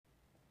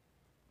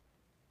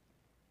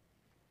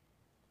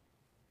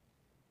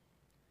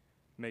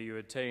May you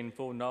attain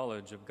full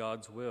knowledge of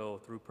God's will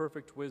through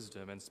perfect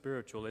wisdom and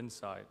spiritual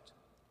insight.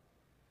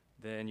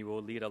 Then you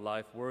will lead a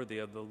life worthy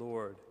of the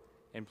Lord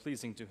and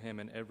pleasing to him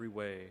in every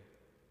way.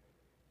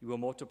 You will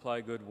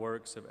multiply good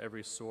works of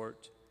every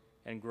sort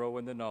and grow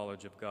in the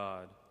knowledge of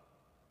God.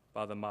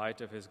 By the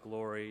might of his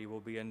glory, you will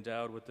be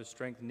endowed with the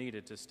strength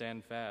needed to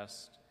stand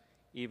fast,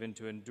 even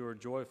to endure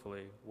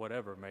joyfully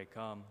whatever may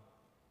come.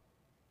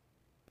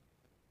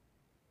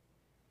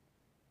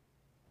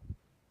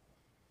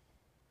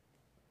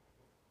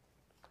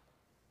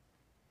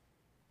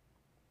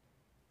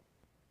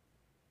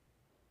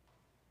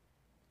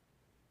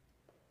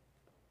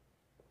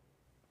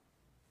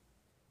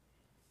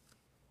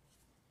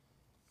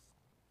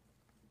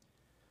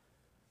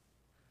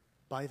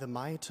 By the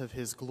might of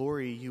his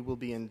glory, you will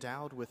be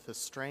endowed with the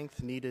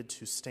strength needed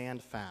to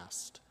stand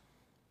fast,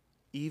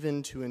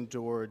 even to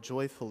endure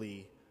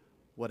joyfully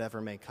whatever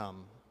may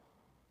come.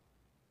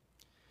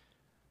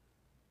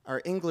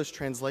 Our English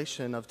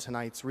translation of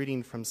tonight's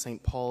reading from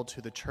St. Paul to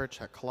the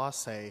church at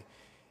Colossae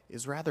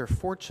is rather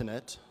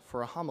fortunate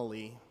for a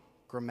homily,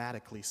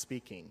 grammatically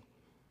speaking.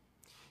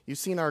 You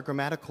see, in our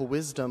grammatical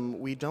wisdom,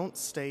 we don't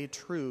stay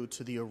true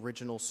to the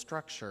original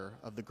structure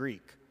of the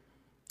Greek.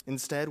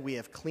 Instead, we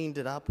have cleaned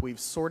it up, we've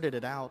sorted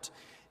it out,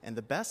 and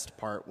the best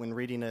part when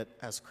reading it,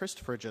 as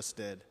Christopher just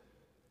did,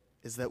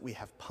 is that we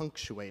have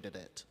punctuated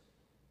it.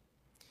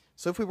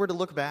 So if we were to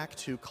look back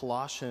to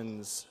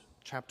Colossians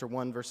chapter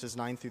 1, verses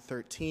 9 through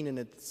 13 in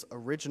its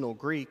original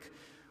Greek,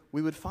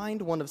 we would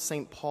find one of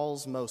St.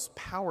 Paul's most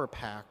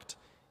power-packed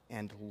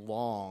and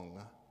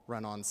long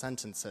run-on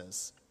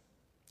sentences.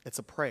 It's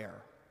a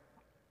prayer.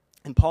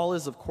 And Paul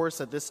is, of course,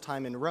 at this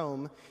time in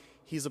Rome.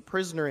 He's a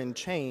prisoner in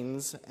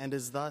chains and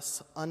is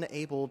thus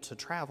unable to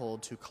travel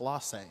to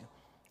Colossae,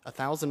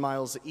 1,000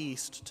 miles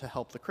east, to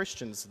help the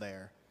Christians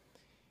there.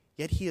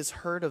 Yet he has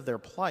heard of their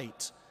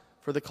plight,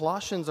 for the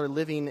Colossians are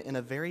living in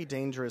a very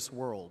dangerous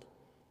world.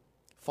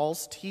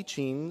 False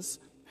teachings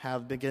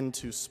have begun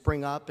to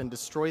spring up and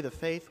destroy the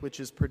faith, which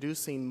is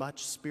producing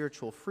much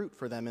spiritual fruit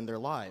for them in their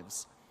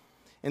lives.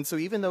 And so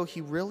even though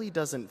he really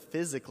doesn't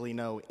physically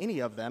know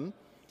any of them,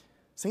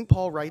 St.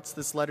 Paul writes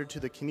this letter to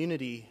the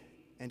community,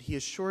 and he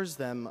assures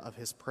them of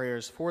his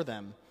prayers for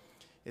them.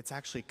 It's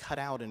actually cut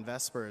out in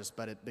Vespers,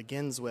 but it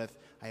begins with,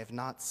 I have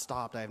not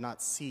stopped, I have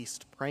not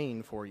ceased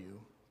praying for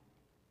you.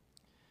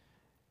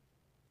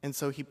 And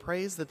so he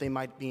prays that they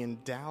might be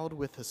endowed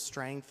with the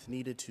strength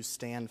needed to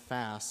stand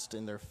fast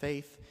in their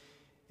faith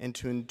and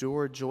to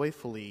endure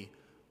joyfully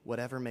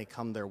whatever may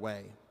come their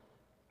way.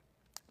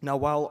 Now,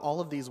 while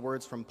all of these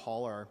words from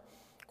Paul are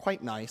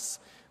quite nice,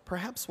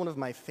 perhaps one of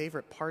my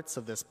favorite parts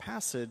of this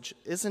passage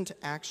isn't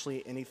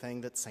actually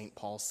anything that St.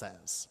 Paul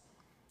says.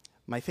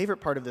 My favorite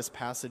part of this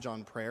passage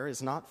on prayer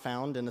is not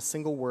found in a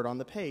single word on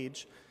the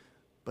page,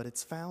 but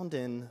it's found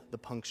in the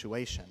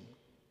punctuation.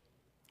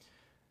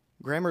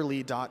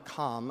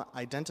 Grammarly.com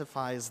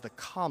identifies the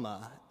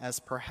comma as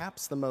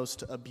perhaps the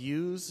most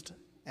abused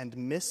and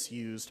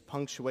misused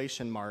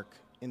punctuation mark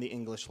in the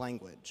English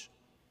language.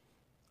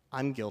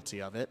 I'm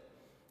guilty of it.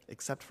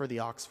 Except for the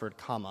Oxford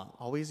comma.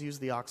 Always use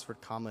the Oxford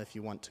comma if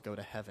you want to go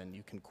to heaven.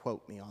 You can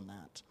quote me on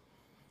that.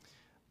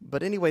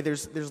 But anyway,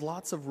 there's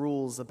lots of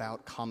rules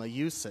about comma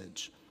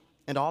usage,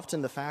 and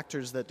often the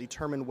factors that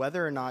determine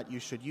whether or not you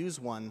should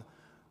use one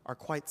are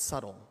quite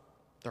subtle.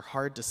 They're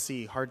hard to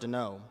see, hard to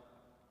know.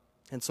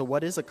 And so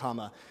what is a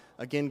comma?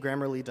 Again,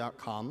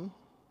 Grammarly.com.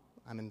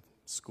 I'm in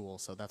school,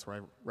 so that's where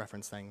I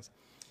reference things.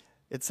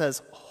 It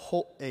says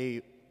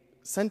a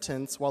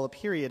sentence, while a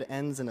period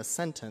ends in a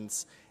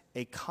sentence,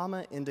 a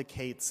comma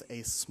indicates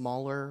a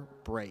smaller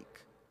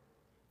break.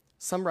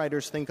 Some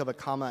writers think of a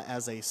comma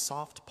as a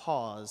soft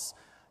pause,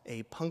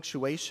 a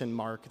punctuation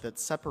mark that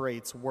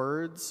separates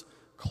words,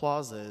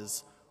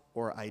 clauses,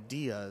 or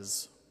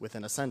ideas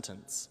within a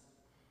sentence.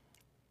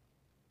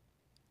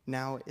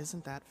 Now,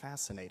 isn't that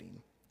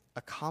fascinating?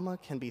 A comma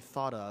can be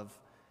thought of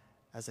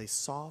as a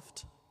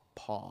soft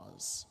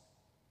pause.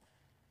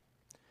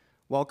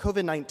 While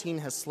COVID-19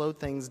 has slowed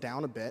things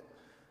down a bit,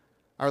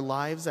 our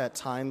lives at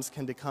times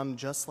can become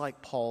just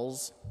like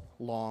Paul's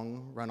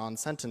long run-on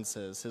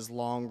sentences, his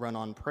long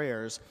run-on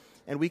prayers,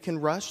 and we can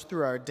rush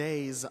through our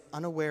days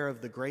unaware of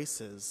the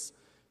graces,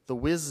 the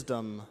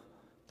wisdom,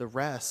 the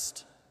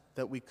rest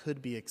that we could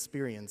be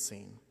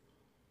experiencing.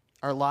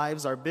 Our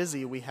lives are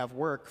busy. We have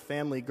work,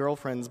 family,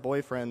 girlfriends,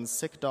 boyfriends,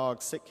 sick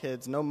dogs, sick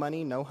kids, no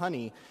money, no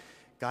honey.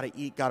 Gotta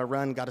eat, gotta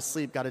run, gotta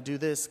sleep, gotta do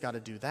this,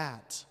 gotta do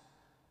that.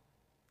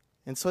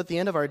 And so at the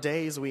end of our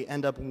days, we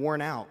end up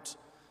worn out,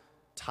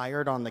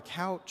 tired on the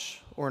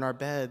couch or in our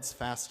beds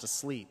fast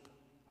asleep.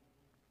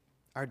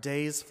 Our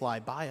days fly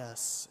by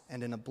us,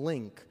 and in a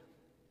blink,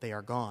 they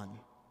are gone.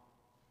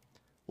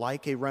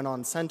 Like a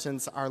run-on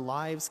sentence, our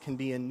lives can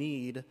be in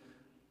need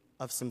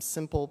of some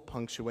simple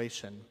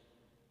punctuation.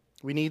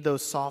 We need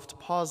those soft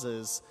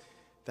pauses,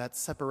 that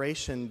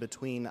separation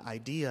between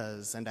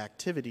ideas and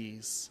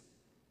activities.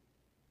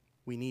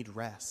 We need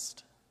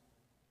rest.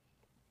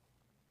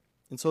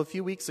 And so a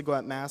few weeks ago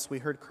at Mass, we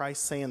heard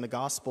Christ say in the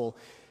Gospel,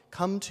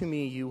 "Come to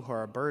me, you who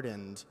are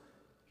burdened,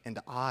 and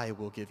I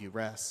will give you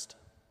rest."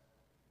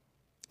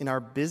 In our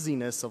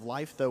busyness of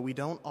life, though, we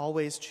don't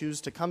always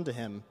choose to come to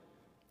him.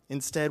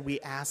 Instead,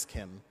 we ask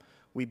him.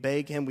 We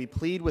beg him, we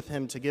plead with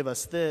him to give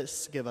us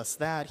this, give us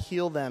that,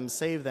 heal them,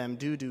 save them,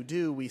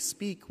 do. We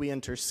speak, we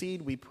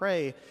intercede, we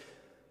pray,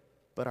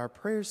 but our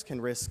prayers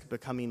can risk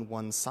becoming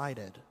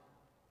one-sided.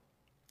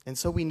 And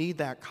so we need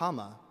that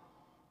comma.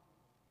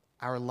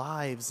 Our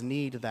lives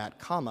need that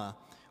comma.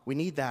 We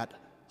need that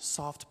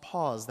soft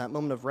pause, that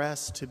moment of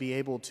rest to be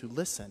able to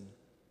listen,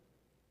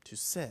 to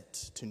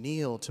sit, to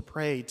kneel, to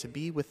pray, to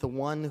be with the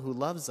one who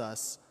loves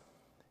us,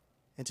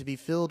 and to be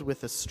filled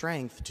with the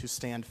strength to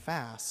stand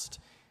fast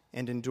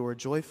and endure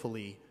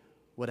joyfully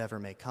whatever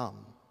may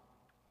come.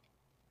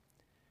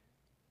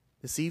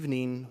 This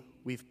evening,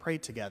 we've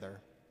prayed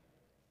together.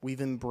 We've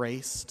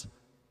embraced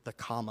the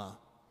comma.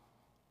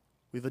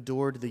 We've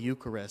adored the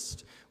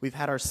Eucharist. We've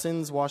had our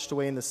sins washed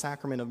away in the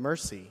sacrament of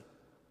mercy.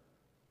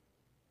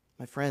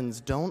 My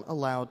friends, don't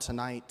allow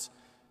tonight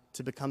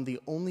to become the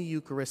only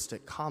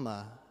Eucharistic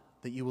comma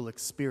that you will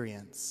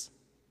experience.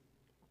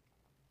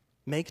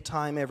 Make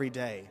time every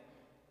day,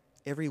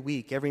 every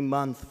week, every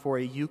month for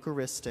a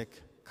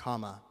Eucharistic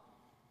comma.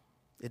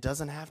 It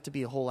doesn't have to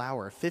be a whole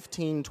hour,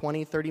 15,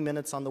 20, 30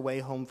 minutes on the way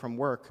home from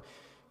work.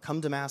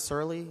 Come to Mass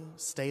early,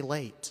 stay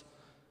late.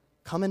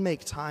 Come and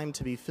make time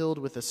to be filled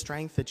with the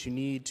strength that you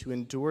need to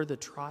endure the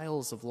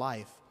trials of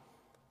life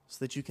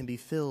so that you can be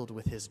filled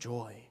with his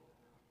joy.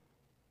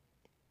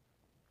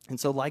 And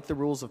so, like the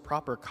rules of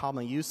proper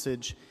comma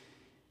usage,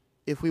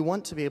 if we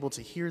want to be able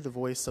to hear the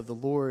voice of the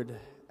Lord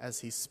as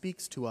he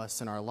speaks to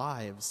us in our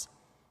lives,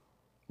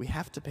 we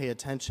have to pay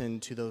attention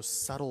to those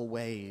subtle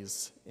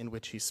ways in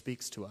which he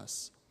speaks to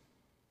us,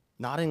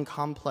 not in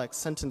complex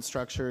sentence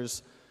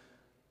structures,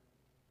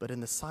 but in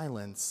the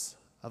silence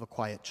of a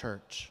quiet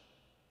church.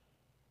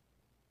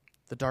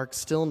 The dark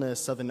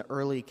stillness of an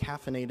early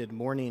caffeinated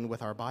morning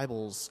with our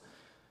Bibles,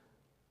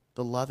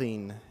 the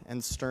loving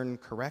and stern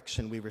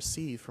correction we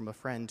receive from a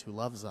friend who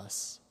loves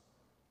us.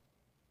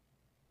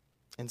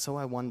 And so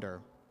I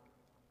wonder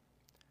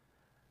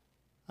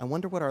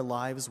what our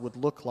lives would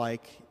look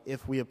like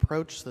if we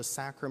approach the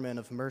sacrament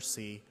of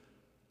mercy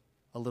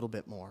a little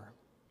bit more.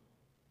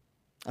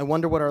 I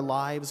wonder what our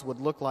lives would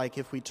look like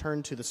if we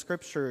turned to the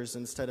scriptures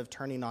instead of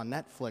turning on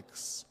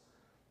Netflix.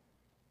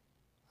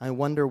 I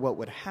wonder what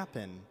would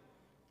happen,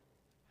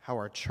 how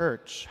our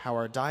church, how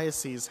our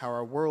diocese, how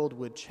our world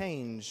would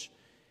change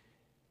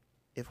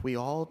if we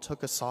all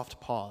took a soft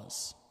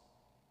pause,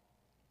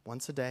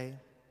 once a day,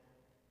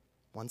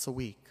 once a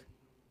week,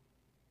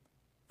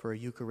 for a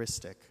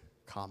Eucharistic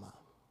comma.